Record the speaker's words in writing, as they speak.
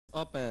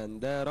Open,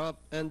 they're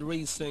up and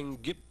racing.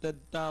 Gifted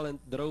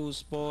Talent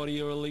draws for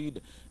your lead.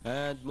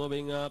 And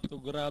moving up to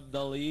grab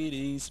the lead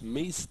is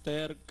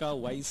Mr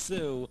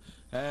Kawaisou.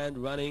 And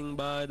running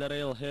by the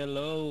rail,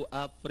 Hello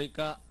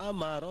Africa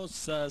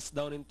Amarosas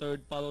down in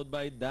third, followed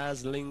by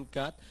Dazzling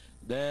Cat.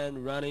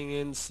 Then running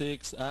in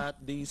sixth at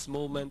this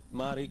moment,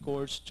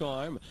 Maricor's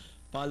Charm.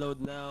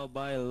 Followed now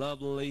by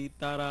Lovely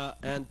Tara,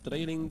 and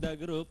trailing the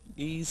group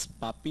is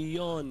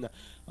Papillon.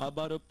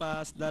 About to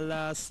pass the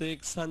last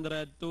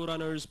 600, two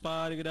runners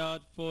fighting it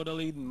out for the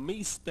lead.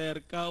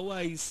 Mr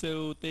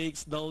Kawaisou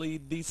takes the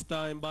lead this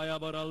time by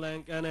about a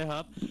length and a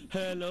half.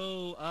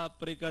 Hello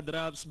Africa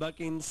drops back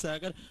in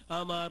second.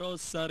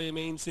 Amarosa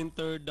remains in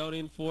third, down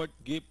in fourth.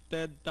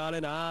 Gifted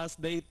Talent as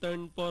they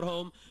turn for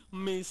home.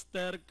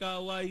 Mr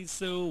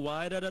Kawaisou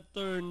wide at a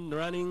turn,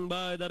 running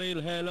by the rail.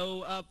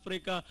 Hello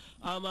Africa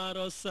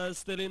Amarosa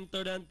still in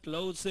third and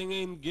closing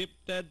in.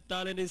 Gifted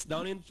Talent is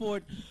down in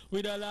fourth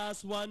with the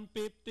last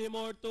 150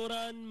 more to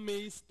run.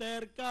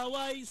 Mr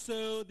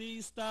Kawaisou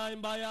this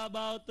time by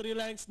about 3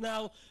 lengths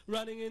now,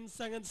 running in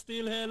second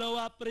still. Hello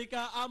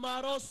Africa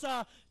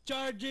Amarosa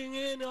charging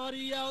in on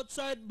the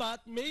outside, but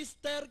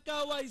Mr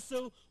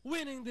Kawaisou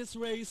winning this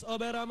race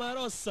over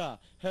Amarosa.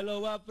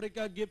 Hello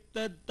Africa,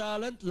 Gifted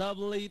Talent,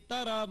 Lovely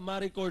Tara,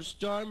 Maricor's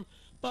Charm,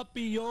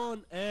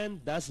 Papillon,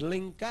 and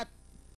Dazzling Cat.